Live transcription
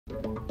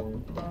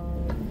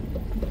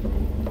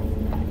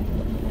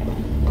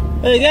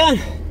There you go.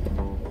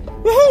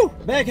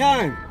 Woohoo! Back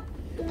home.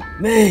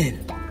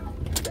 Man.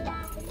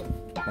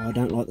 Oh, I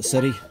don't like the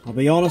city, I'll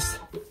be honest.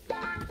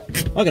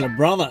 I got a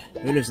brother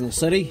who lives in the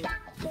city.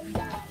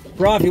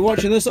 Bro, if you're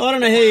watching this, I don't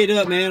know how you do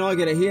it, man. I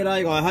get a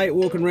headache, I hate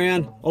walking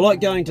around. I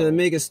like going to the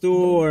mega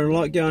store and I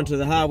like going to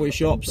the hardware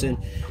shops and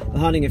the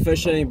hunting and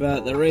fishing,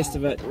 but the rest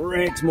of it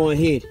wrecks my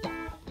head.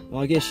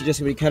 I guess you're just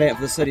going to be cut out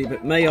for the city,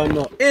 but me, I'm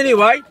not.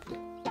 Anyway,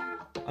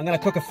 I'm going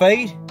to cook a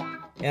feed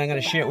and I'm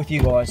going to share it with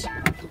you guys.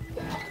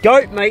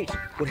 Goat meat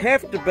would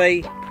have to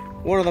be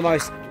one of the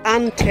most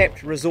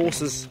untapped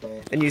resources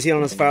in New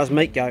Zealand as far as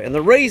meat go. And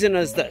the reason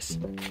is this.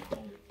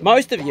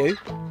 Most of you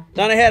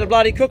don't know how to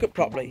bloody cook it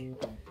properly.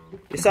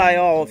 You say,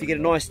 oh, if you get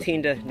a nice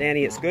tender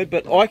nanny, it's good.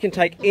 But I can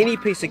take any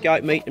piece of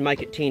goat meat and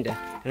make it tender.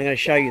 And I'm going to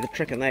show you the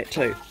trick in that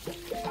too.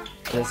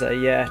 There's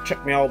a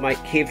trick my old mate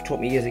Kev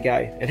taught me years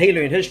ago. And he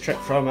learned his trick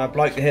from a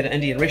bloke that had an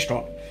Indian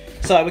restaurant.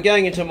 So we're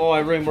going into my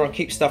room where I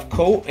keep stuff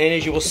cool. And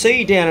as you will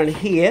see down in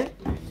here,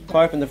 if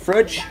I open the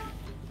fridge,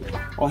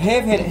 I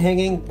have had it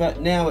hanging, but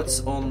now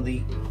it's on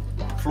the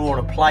floor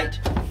on a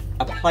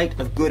plate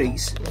of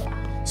goodies.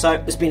 So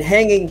it's been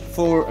hanging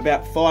for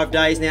about 5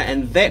 days now,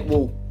 and that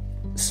will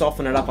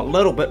soften it up a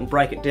little bit and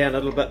break it down a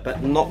little bit,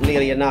 but not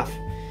nearly enough.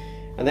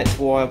 And that's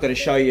why I've got to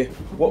show you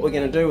what we're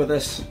going to do with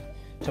this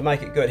to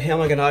make it good. How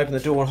am I going to open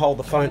the door and hold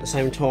the phone at the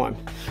same time?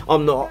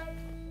 I'm not.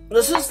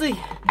 This is the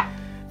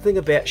thing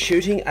about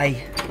shooting a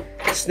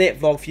snap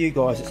vlog for you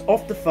guys. It's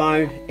off the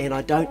phone and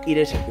I don't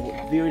edit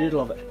or very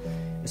little of it.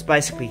 It's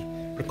basically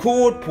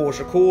record, pause,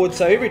 record.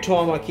 So every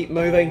time I keep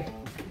moving,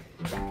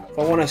 if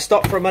I want to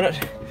stop for a minute,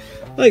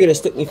 I'm going to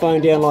stick my phone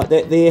down like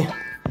that there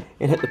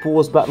and hit the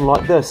pause button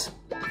like this.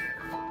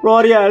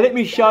 Rightio, let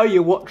me show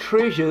you what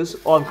treasures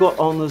I've got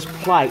on this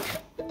plate.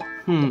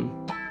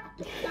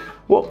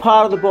 What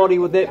part of the body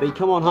would that be?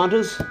 Come on,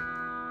 hunters.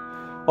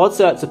 I'd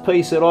say it's a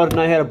piece that I don't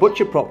know how to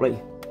butcher properly.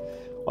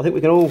 I think we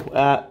can all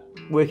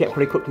work out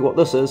pretty quickly what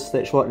this is.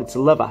 That's right, it's a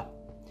liver.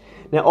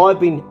 Now I've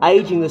been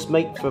aging this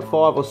meat for 5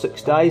 or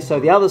 6 days, so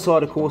the other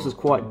side of course is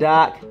quite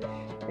dark,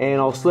 and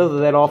I'll slither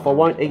that off. I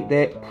won't eat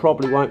that,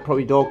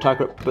 probably dog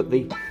tucker it, but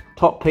the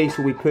top piece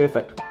will be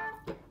perfect.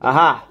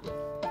 Aha!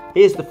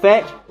 Here's the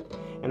fat,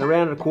 and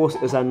around it of course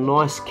is a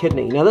nice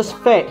kidney. Now this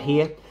fat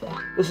here,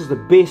 this is the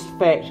best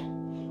fat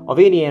of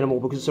any animal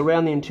because it's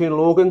around the internal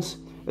organs.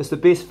 It's the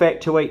best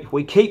fat to eat.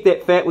 We keep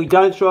that fat, we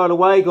don't throw it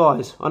away,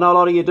 guys. I know a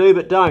lot of you do,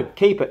 but don't.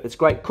 Keep it. It's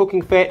great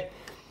cooking fat.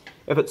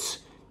 If it's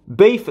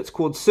beef, it's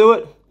called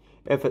suet.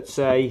 If it's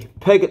a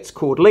pig, it's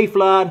called leaf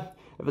lard.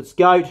 If it's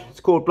goat,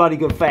 it's called bloody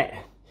good fat.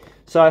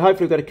 So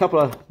hopefully we've got a couple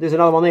of, there's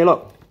another one there,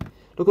 look.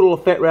 Look at all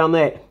the fat around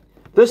that.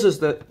 This is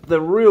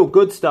the real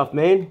good stuff,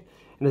 man. And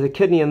there's a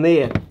kidney in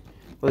there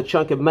with a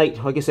chunk of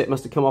meat. I guess that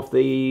must have come off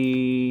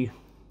the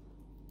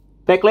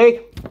back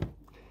leg.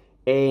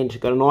 And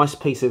got a nice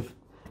piece of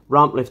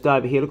rump left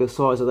over here. Look at the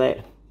size of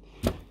that.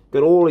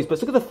 Got all these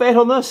bits. Look at the fat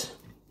on this.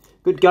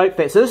 Good goat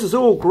fat. So this is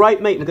all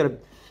great meat. We've got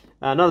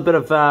another bit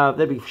of,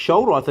 that'd be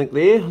shoulder, I think,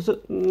 there. Is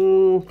it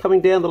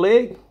coming down the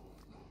leg?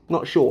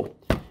 Not sure.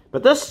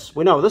 But this,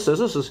 we know what this is.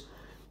 This is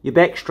your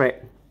back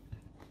strap.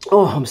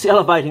 Oh, I'm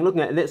salivating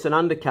looking at it. That's an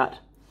undercut.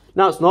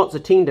 No, it's not. It's a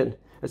tendon.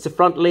 It's a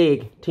front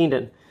leg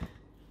tendon.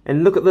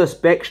 And look at this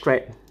back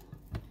strap.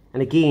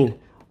 And again,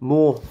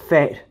 more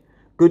fat.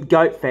 Good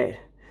goat fat.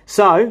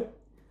 So,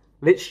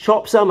 let's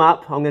chop some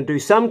up. I'm going to do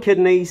some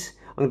kidneys.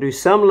 I'm going to do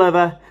some liver.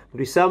 I'm going to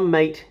do some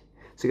meat.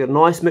 So you've got a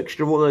nice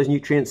mixture of all those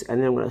nutrients, and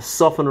then I'm going to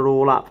soften it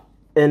all up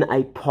in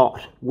a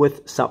pot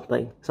with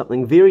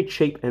something very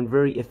cheap and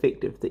very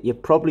effective that you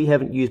probably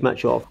haven't used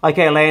much of.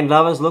 Okay, land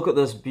lovers, look at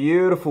this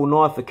beautiful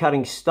knife for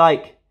cutting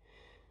steak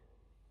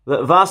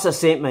that Vasa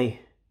sent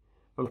me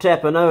from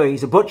Tapanui.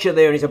 He's a butcher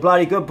there, and he's a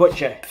bloody good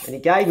butcher. And he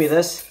gave me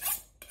this,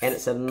 and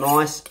it's a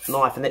nice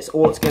knife, and that's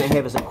all it's going to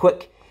have is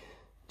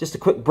just a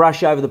quick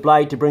brush over the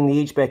blade to bring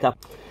the edge back up.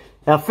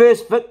 Our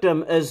first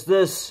victim is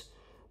this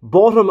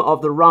bottom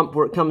of the rump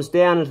where it comes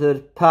down into the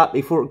part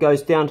before it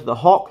goes down to the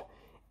hock.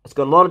 It's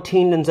got a lot of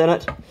tendons in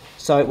it,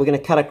 so we're going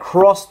to cut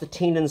across the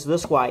tendons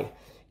this way,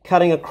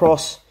 cutting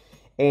across,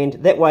 and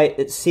that way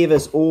it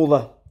severs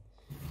all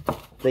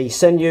the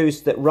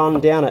sinews that run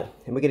down it,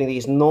 and we're getting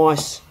these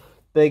nice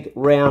big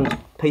round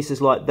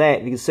pieces like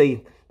that. You can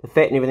see the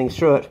fat and everything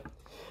through it.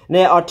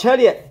 Now I tell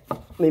you,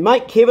 my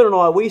mate Kevin and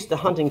I, we used to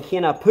hunt in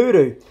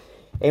Kenapuru,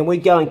 and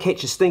we'd go and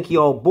catch a stinky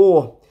old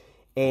boar,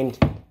 and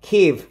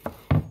Kev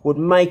would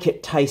make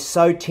it taste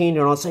so tender,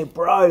 and I'd say,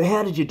 bro,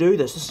 how did you do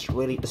this? This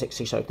is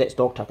actually so, that's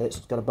dog tucker, that's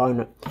got a bone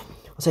in it.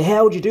 I'd say,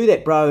 how would you do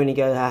that, bro? And he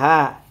goes,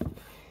 haha.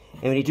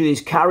 And when he'd do these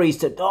curries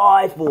to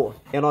die for,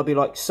 and I'd be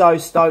like so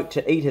stoked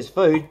to eat his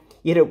food,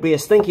 yet it would be a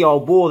stinky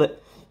old boar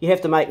that you have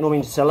to make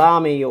normally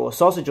salami or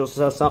sausage or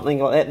something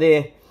like that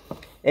there,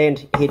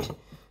 and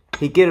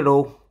he'd get it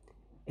all,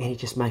 and he'd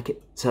just make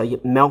it so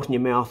you melt in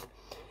your mouth.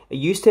 It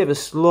used to have a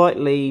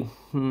slightly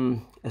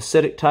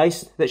acidic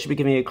taste. That should be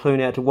giving you a clue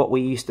now to what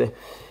we used to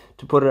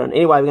put it in.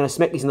 Anyway, we're going to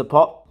smack these in the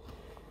pot.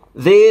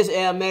 There's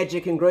our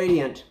magic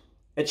ingredient.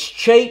 It's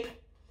cheap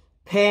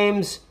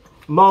Pam's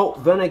malt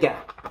vinegar.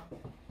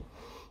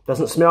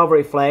 Doesn't smell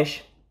very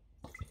flash.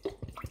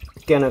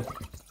 It's going to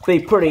be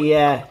pretty,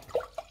 I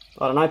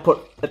don't know, put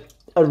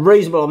a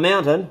reasonable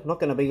amount in. Not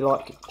going to be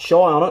like shy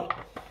on it,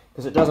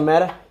 because it doesn't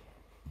matter.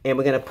 And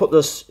we're going to put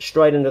this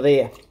straight into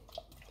there.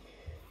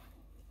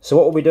 So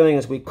what we'll be doing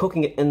is we're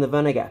cooking it in the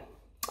vinegar.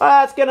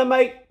 It's going to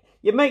make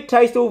your meat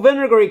taste all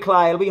vinegary,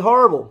 Clay. It'll be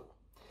horrible.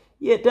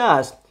 Yeah, it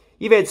does.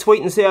 You've had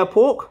sweet and sour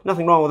pork.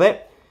 Nothing wrong with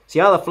that. It's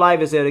the other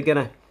flavours that are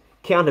going to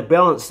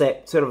counterbalance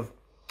that sort of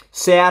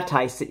sour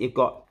taste that you've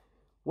got.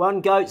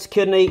 One goat's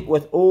kidney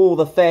with all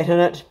the fat in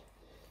it,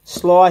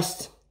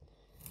 sliced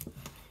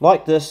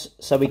like this,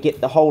 so we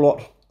get the whole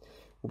lot.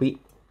 We'll be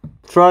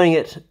throwing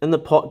it in the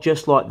pot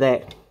just like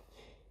that,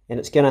 and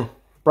it's going to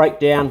break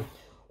down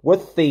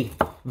with the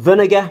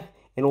vinegar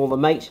and all the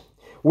meat.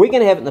 We're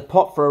going to have it in the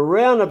pot for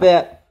around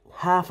about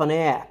half an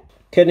hour.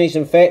 Kidneys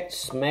and fat,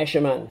 smash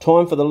them in.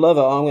 Time for the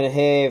liver.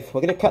 We're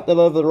going to cut the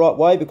liver the right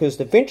way, because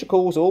the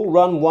ventricles all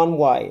run one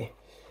way.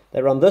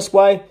 They run this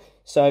way,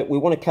 so we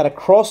want to cut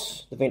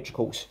across the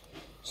ventricles.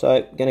 So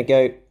I'm going to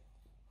go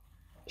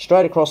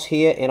straight across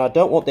here, and I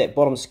don't want that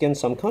bottom skin,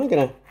 so I'm kind of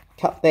going to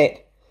cut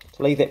that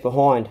to leave that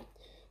behind.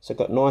 So I've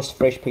got a nice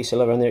fresh piece of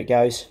liver, and there it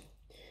goes.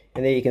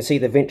 And there you can see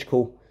the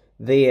ventricle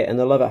there in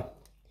the liver.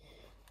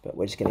 But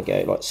we're just going to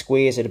go like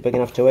squares that are big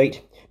enough to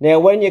eat. Now,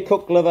 when you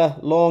cook liver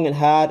long and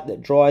hard,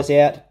 it dries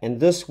out, and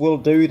this will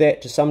do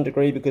that to some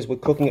degree because we're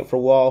cooking it for a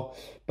while,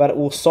 but it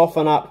will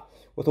soften up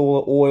with all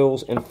the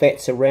oils and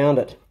fats around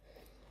it.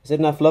 Is that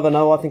enough liver?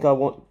 No, I think I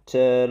want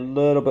a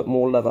little bit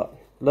more liver.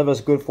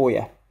 Liver's good for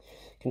you.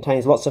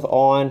 Contains lots of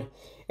iron,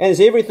 and it's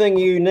everything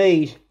you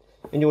need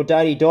in your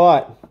daily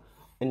diet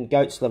in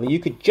goat's liver. You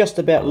could just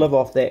about live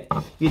off that.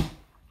 You'd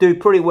do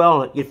pretty well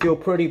on it. You'd feel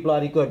pretty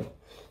bloody good.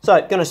 So,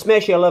 going to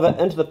smash our liver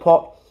into the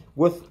pot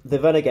with the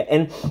vinegar,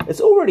 and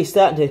it's already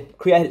starting to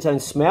create its own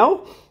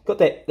smell. Got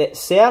that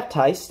sour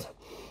taste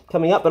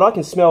coming up, but I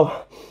can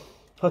smell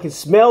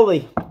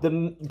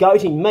the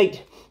goaty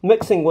meat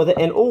mixing with it,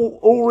 and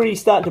already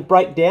starting to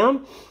break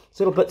down. It's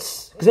little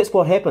bits, because that's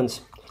what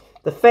happens.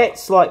 The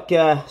fat's like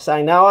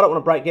saying, no, I don't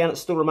want to break down. It's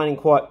still remaining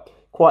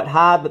quite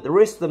hard, but the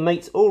rest of the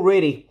meat's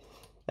already,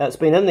 it's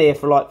been in there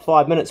for like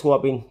 5 minutes while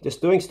I've been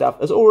just doing stuff.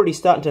 It's already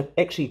starting to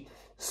actually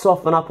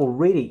soften up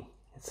already.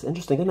 It's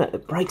interesting, isn't it?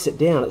 It breaks it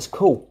down. It's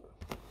cool.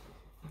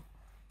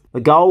 The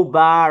gold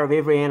bar of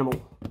every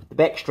animal, the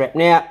back strap.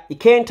 Now, you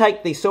can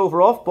take the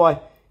silver off by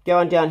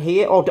going down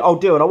here. I'll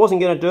do it. I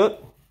wasn't going to do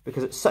it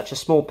because it's such a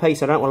small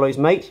piece. I don't want to lose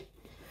meat.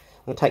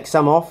 I'm going to take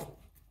some off,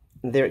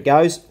 and there it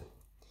goes.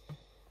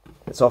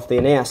 It's off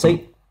there now.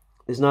 See,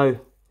 there's no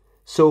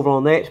silver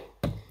on that.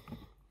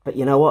 But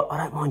you know what? I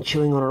don't mind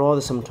chewing on it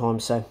either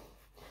sometimes.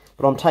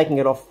 But I'm taking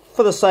it off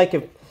for the sake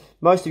of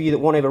most of you that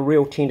want to have a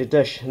real tender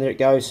dish. And there it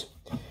goes.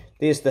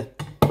 There's the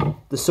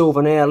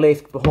silver now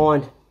left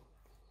behind.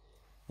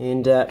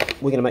 And we're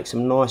going to make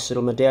some nice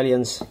little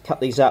medallions,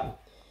 cut these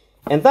up.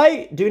 And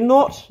they do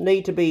not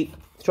need to be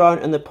thrown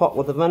in the pot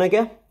with the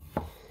vinegar.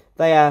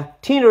 They are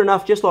tender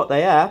enough just like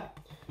they are,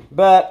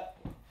 but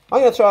I'm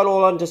going to throw it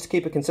all on just to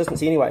keep a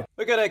consistency anyway.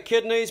 We've got our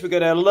kidneys, we've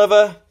got our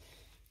liver,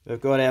 we've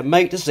got our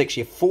meat. This is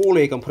actually a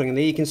foreleg I'm putting in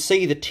there. You can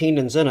see the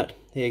tendons in it,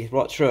 there,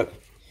 right through it.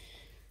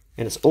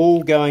 And it's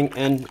all going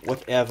in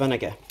with our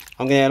vinegar.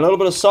 I'm going to add a little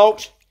bit of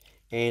salt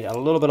and a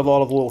little bit of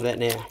olive oil to that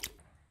now.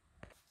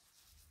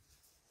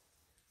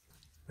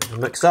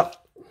 Mix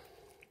up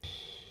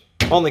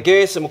on the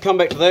gas, and we'll come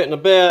back to that in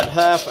about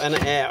half an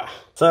hour.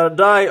 So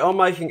today I'm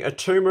making a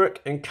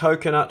turmeric and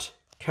coconut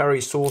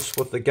curry sauce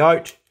with the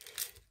goat,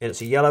 and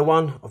it's a yellow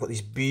one. I've got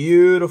these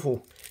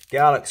beautiful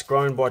garlics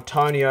grown by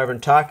Tony over in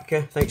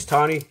Takaka. Thanks,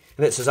 Tony.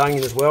 And that's his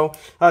onion as well.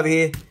 Over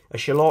here, a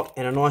shallot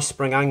and a nice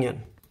spring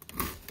onion.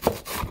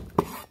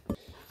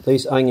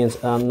 These onions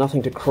are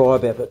nothing to cry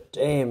about, but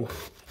damn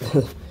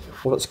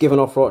what it's giving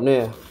off right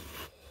now.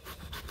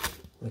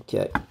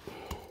 Okay.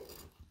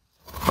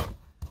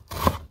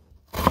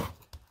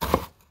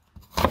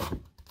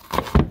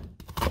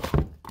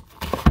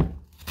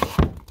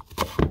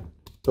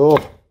 Oh,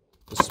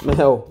 the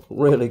smell,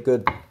 really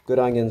good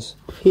onions.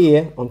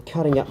 Here, I'm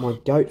cutting up my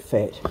goat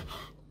fat. I'm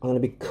going to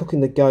be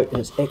cooking the goat in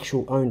its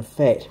actual own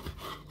fat.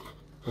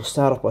 We'll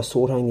start off by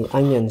sauteing the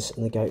onions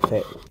in the goat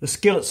fat. The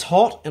skillet's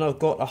hot, and I've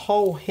got a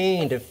whole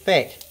hand of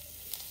fat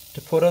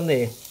to put in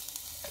there.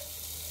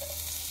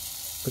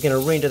 We're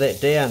going to render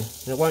that down,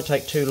 and it won't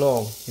take too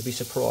long. You'll be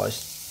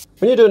surprised.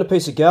 When you're doing a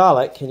piece of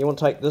garlic, and you want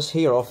to take this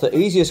here off, the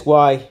easiest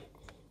way,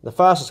 the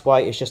fastest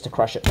way, is just to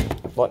crush it,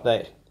 like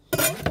that.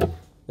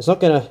 It's not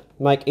going to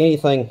make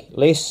anything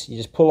less. You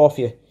just pull off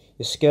your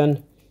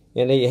skin,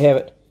 and there you have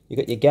it. You've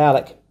got your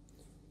garlic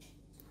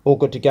all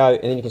good to go,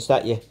 and then you can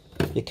start your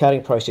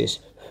cutting process.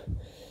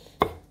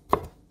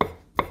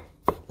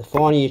 The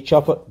finer you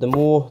chop it, the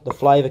more the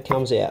flavour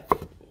comes out.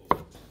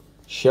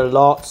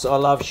 Shallots, I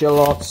love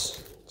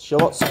shallots.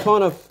 Shallots are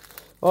kind of,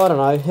 I don't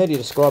know, how do you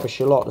describe a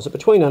shallot? Is it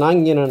between an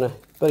onion and a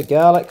bit of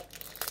garlic?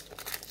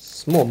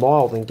 It's more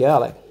mild than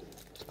garlic.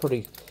 It's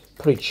pretty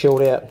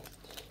chilled out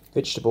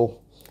vegetable.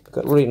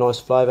 Got really nice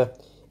flavour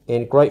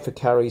and great for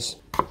curries.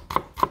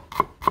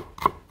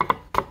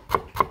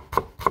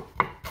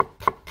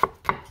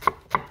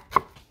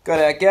 Got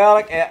our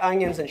garlic, our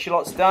onions and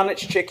shallots done.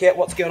 Let's check out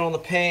what's going on in the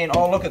pan.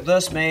 Oh, look at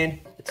this, man.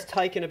 It's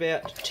taken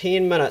about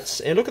 10 minutes.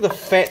 And look at the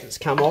fat that's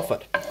come off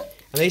it.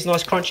 And these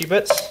nice crunchy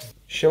bits.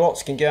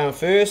 Shallots can go in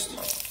first.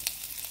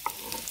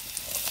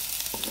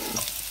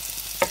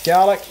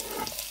 Garlic.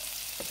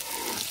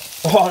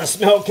 Oh, the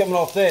smell coming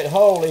off that.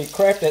 Holy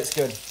crap, that's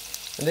good.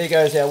 And there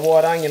goes our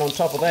white onion on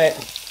top of that.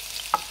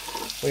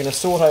 We're going to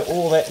saute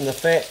all that in the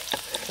fat.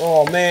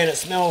 Oh man, it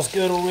smells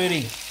good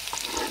already.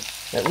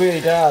 It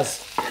really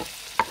does.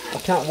 I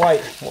can't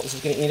wait what this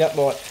is going to end up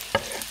like.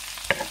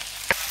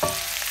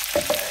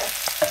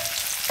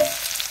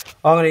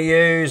 I'm going to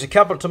use a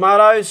couple of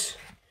tomatoes,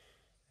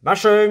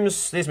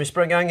 mushrooms, there's my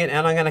spring onion,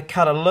 and I'm going to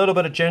cut a little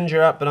bit of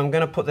ginger up, but I'm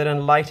going to put that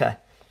in later.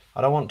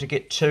 I don't want it to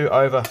get too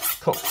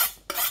overcooked.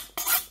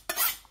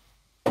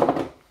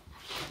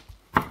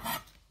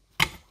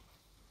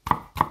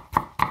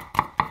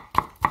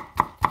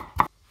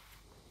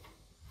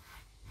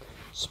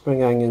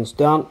 Spring onions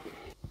done.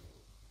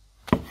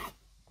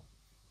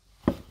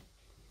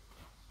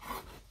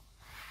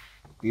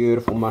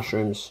 Beautiful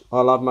mushrooms. I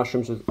love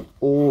mushrooms with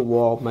all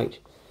wild meat.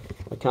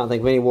 I can't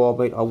think of any wild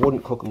meat I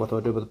wouldn't cook them with. I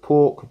do with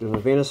pork, I do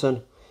with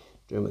venison,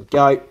 do them with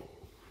goat,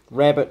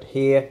 rabbit,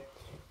 hare.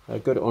 They're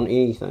good on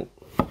anything.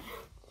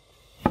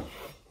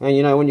 And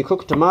you know, when you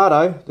cook a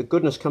tomato, the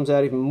goodness comes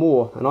out even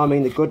more. And I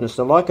mean the goodness.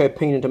 The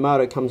lycopene in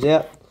tomato comes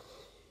out,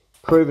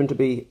 proven to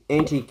be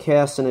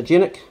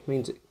anti-carcinogenic,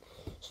 means it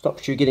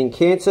stops you getting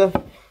cancer.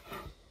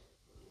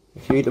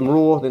 If you eat them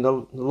raw, then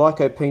the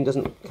lycopene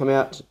doesn't come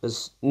out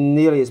as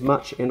nearly as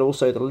much, and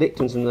also the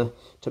lectins in the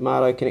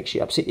tomato can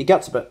actually upset your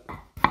guts a bit.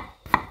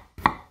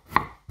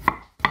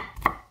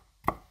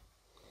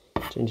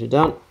 Ginger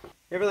done.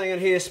 Everything in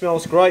here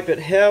smells great, but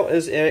how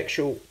is our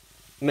actual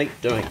meat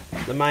doing?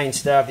 The main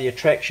star of the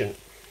attraction.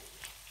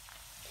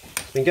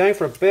 It's been going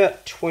for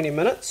about 20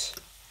 minutes,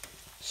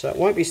 so it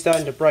won't be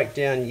starting to break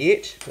down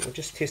yet, but we'll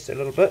just test it a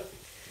little bit.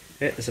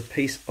 That is a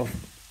piece of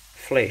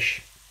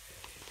flesh.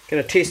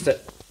 Going to test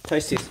it.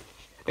 Taste test.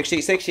 Actually,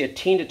 it's actually a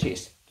tender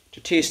test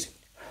to test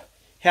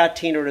how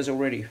tender it is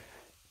already.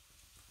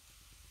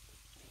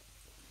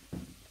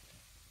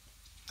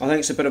 I think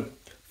it's a bit of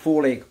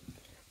foreleg.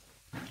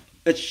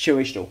 It's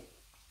chewy still.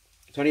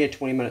 It's only had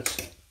 20 minutes.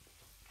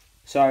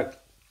 So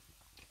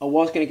I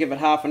was going to give it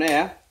half an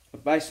hour,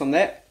 but based on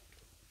that,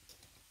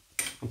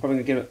 I'm probably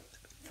going to give it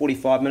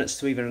 45 minutes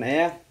to even an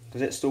hour,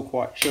 because that's still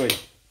quite chewy.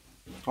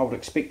 I would have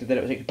expected that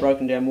it was actually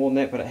broken down more than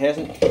that, but it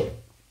hasn't.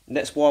 And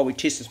that's why we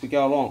test as we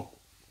go along.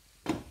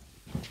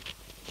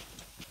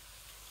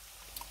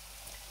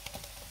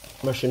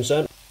 Mushrooms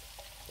in,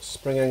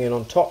 spring onion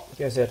on top,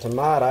 there's our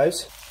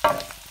tomatoes.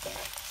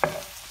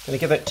 Going to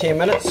give it 10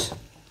 minutes.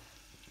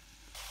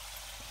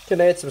 Going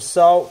to add some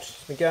salt.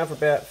 It's been going for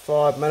about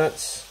 5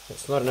 minutes.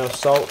 That's not enough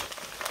salt.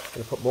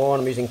 Going to put more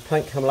on. I'm using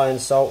pink Himalayan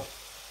salt.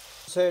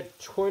 It's had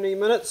 20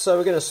 minutes, so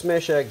we're going to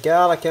smash our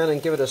garlic in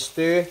and give it a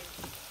stir,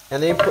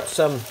 and then put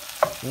some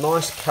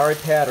nice curry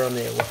powder in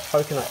there with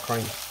coconut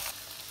cream.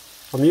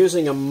 I'm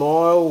using a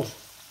mild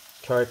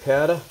curry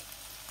powder,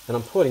 and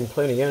I'm putting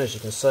plenty in, as you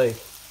can see.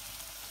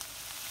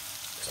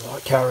 It's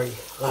like curry,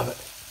 love it.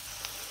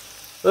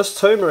 This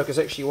turmeric is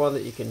actually one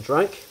that you can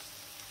drink.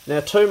 Now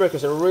turmeric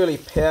is a really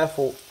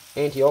powerful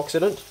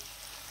antioxidant.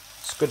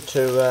 It's good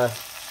to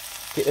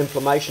get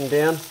inflammation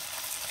down,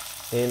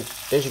 and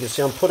as you can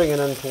see I'm putting it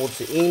in towards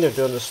the end of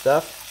doing this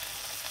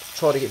stuff.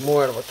 Try to get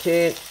more out of what I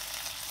can.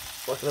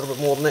 Like a little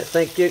bit more than that,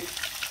 thank you.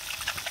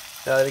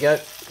 There we go,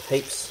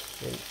 heaps,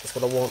 and that's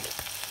what I want.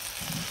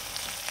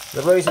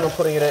 The reason I'm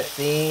putting it at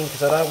the end,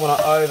 because I don't want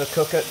to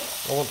overcook it.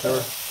 I want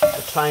to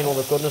retain all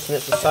the goodness, and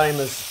it's the same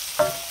as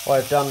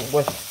I've done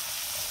with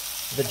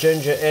the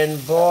ginger,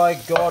 and by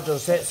God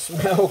does that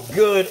smell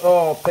good.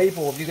 Oh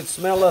people, if you could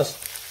smell this.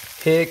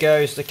 Here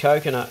goes the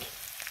coconut.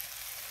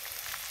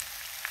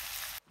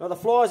 Now the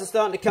flies are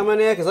starting to come in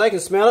now because they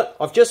can smell it.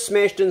 I've just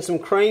smashed in some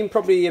cream,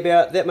 probably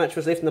about that much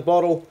was left in the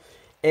bottle,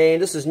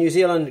 and this is New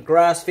Zealand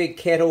grass-fed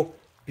cattle,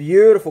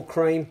 beautiful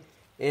cream,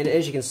 and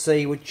as you can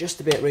see we're just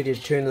about ready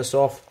to turn this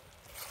off.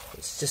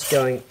 It's just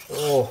going,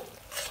 oh,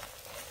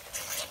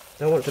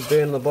 don't want it to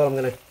burn on the bottom.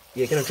 I'm going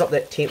to drop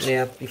that temp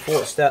now before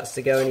it starts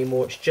to go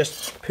anymore. It's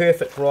just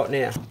perfect right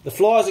now. The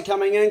flies are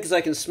coming in because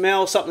they can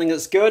smell something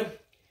that's good.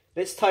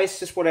 Let's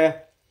taste just what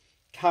our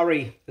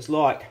curry is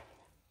like.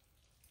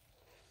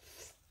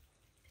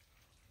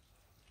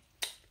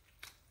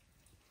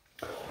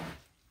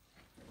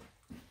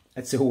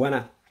 That's a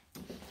winner.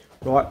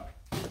 Right.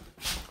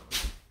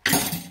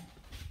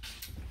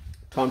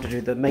 Time to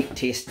do the meat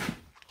test.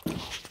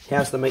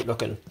 How's the meat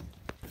looking?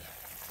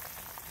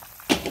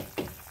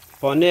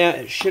 By now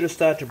it should have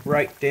started to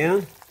break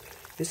down.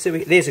 Let's see,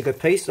 there's a good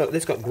piece. Look,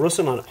 that's got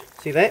gristle on it.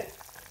 See that?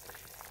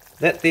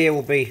 That there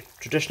will be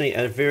traditionally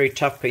a very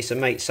tough piece of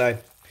meat. So you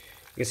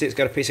can see it's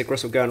got a piece of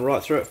gristle going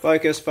right through it.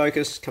 Focus,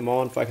 focus, come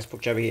on, focus,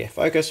 put you over here.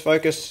 Focus,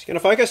 focus, you gonna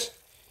focus?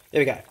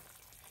 There we go.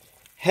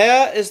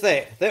 How is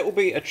that? That will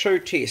be a true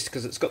test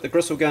because it's got the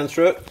gristle going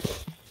through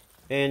it.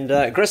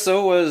 And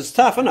gristle is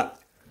tough, isn't it?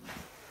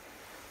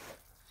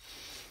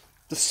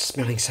 This is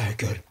smelling so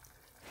good.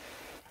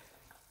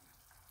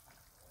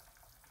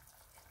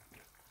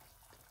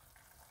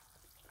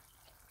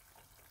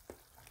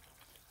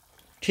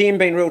 10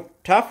 being real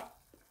tough,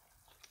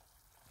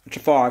 it's a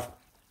 5.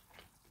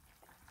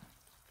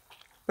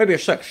 Maybe a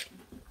 6.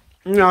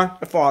 No,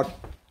 a 5.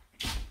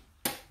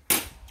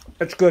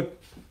 It's good.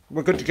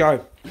 We're good to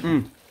go.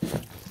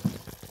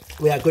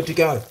 We are good to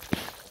go.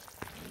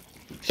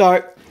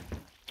 So,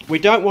 we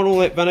don't want all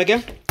that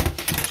vinegar,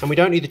 and we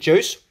don't need the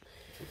juice.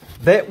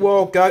 That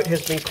wild goat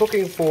has been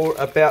cooking for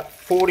about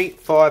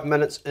 45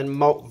 minutes in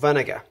malt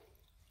vinegar.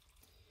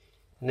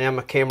 Now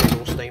my camera's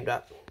all steamed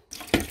up.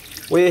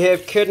 We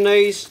have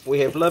kidneys, we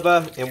have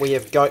liver, and we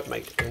have goat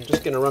meat. I'm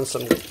just going to run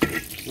some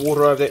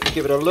water over that to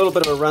give it a little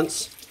bit of a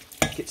rinse.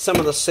 Get some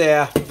of the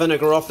sour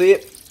vinegar off there.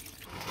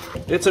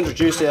 Let's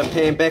introduce our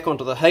pan back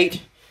onto the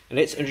heat, and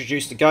let's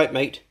introduce the goat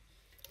meat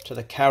to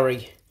the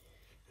curry,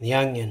 and the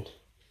onion,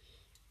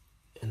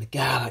 and the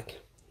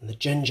garlic, and the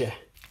ginger,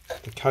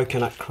 the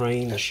coconut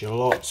cream, the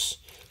shallots,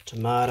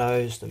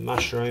 tomatoes, the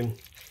mushroom.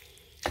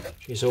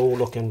 She's all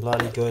looking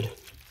bloody good.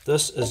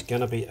 This is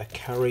going to be a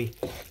curry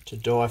to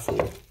die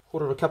for.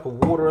 Poured a cup of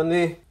water in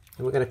there,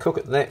 and we're going to cook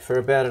it that for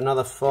about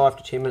another 5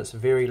 to 10 minutes,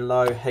 very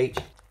low heat.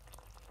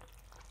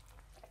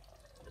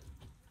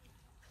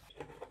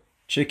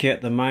 Check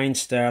out the main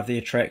star of the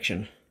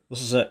attraction.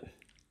 This is it.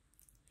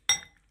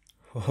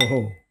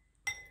 Oh.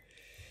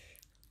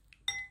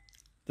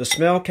 The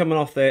smell coming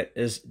off that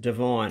is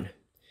divine.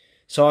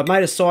 So I've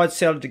made a side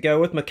salad to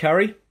go with my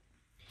curry.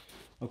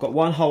 I've got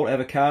 1 whole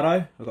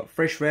avocado, I've got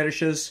fresh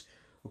radishes,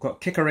 I've got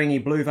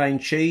Kikarangi blue vein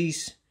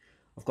cheese,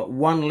 I've got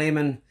 1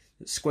 lemon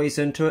that's squeezed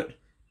into it,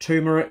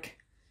 turmeric,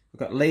 I've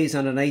got leaves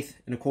underneath,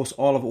 and of course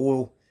olive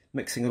oil,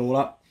 mixing it all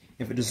up.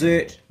 And for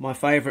dessert, my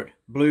favourite,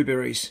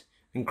 blueberries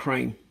and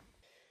cream.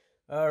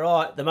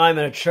 Alright, the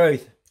moment of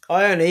truth.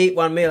 I only eat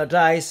 1 meal a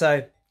day,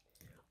 so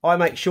I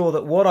make sure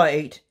that what I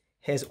eat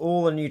has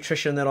all the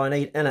nutrition that I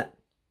need in it.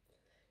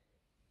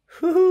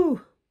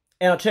 Woohoo!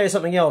 And I'll tell you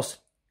something else.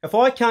 If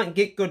I can't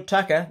get good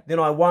tucker, then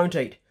I won't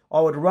eat.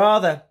 I would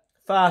rather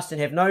fast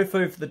and have no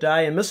food for the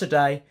day and miss a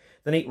day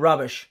than eat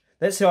rubbish.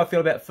 That's how I feel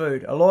about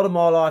food. A lot of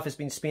my life has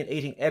been spent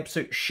eating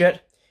absolute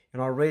shit,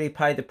 and I really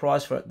paid the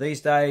price for it.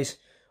 These days,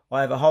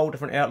 I have a whole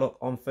different outlook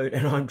on food,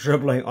 and I'm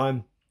dribbling.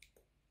 I'm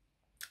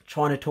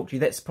trying to talk to you.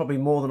 That's probably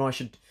more than I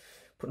should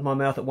put in my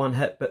mouth at one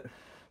hit, but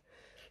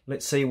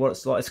let's see what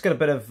it's like. It's got a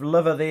bit of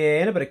liver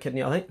there and a bit of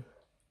kidney, I think.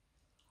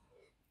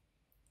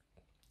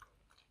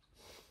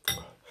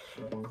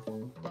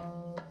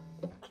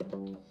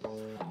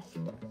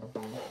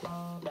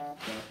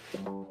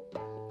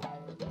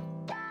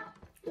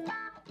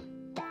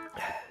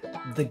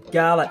 The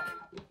garlic,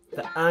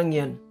 the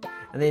onion,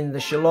 and then the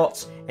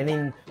shallots, and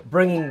then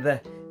bringing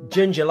the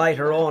ginger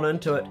later on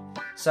into it,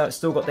 so it's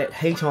still got that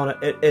heat on it.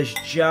 It is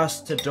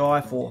just to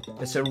die for.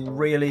 It's a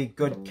really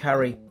good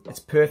curry. It's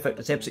perfect.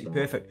 It's absolutely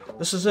perfect.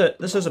 This is it.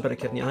 This is a bit of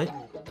kidney, I think.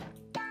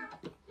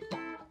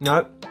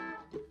 No.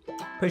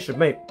 Piece of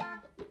meat.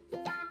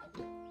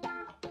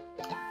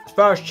 As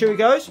far as chewy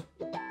goes,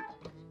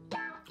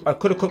 I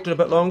could have cooked it a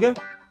bit longer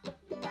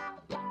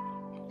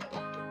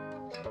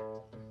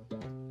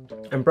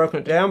and broken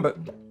it down, but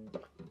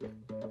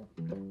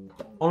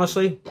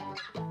honestly,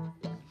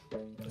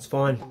 it's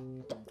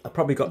fine. I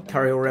probably got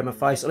curry all around my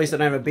face. At least I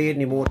don't have a beard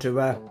anymore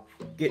to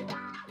get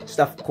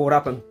stuff caught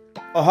up in.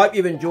 I hope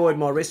you've enjoyed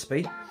my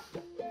recipe.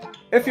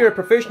 If you're a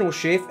professional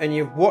chef and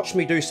you've watched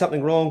me do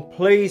something wrong,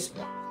 please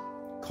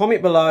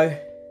comment below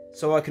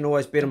so I can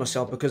always better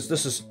myself, because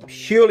this is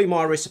purely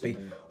my recipe.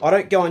 I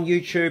don't go on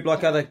YouTube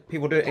like other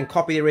people do and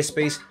copy their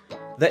recipes.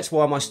 That's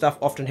why my stuff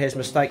often has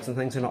mistakes and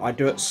things in it. I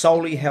do it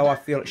solely how I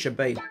feel it should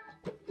be.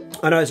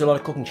 I know there's a lot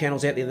of cooking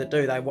channels out there that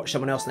do. They watch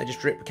someone else and they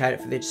just replicate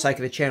it for the sake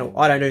of their channel.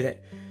 I don't do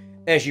that,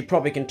 as you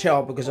probably can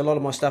tell, because a lot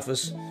of my stuff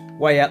is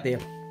way out there.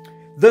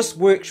 This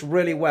works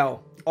really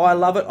well. I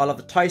love it. I love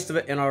the taste of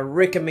it, and I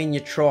recommend you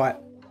try it.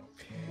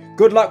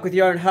 Good luck with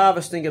your own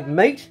harvesting of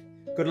meat.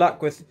 Good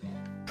luck with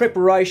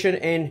preparation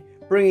and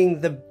bringing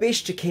the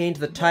best you can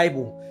to the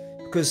table,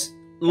 because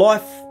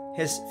life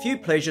has few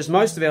pleasures.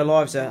 Most of our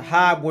lives are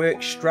hard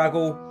work,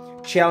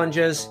 struggle,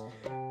 challenges,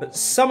 but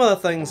some of the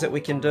things that we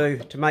can do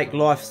to make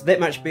life that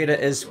much better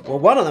is, well,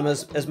 one of them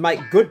is make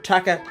good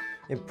tucker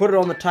and put it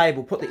on the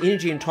table, put the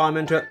energy and time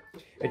into it.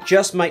 It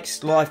just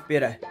makes life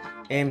better.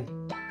 And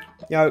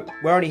you know,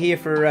 we're only here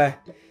for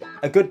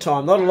a good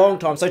time, not a long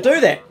time, so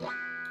do that.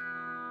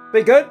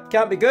 Be good,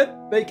 can't be good,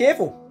 be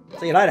careful.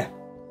 See you later.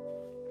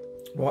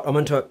 Right, I'm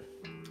into it.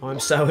 I'm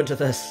so into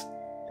this.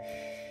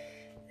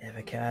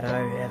 Avocado.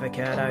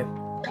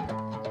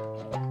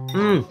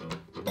 Mmm.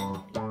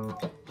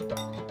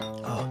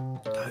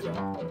 Oh, goat.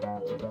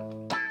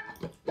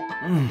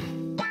 Mmm.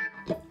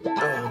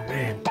 Oh,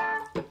 man.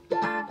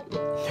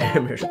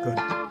 Damn, it's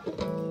good.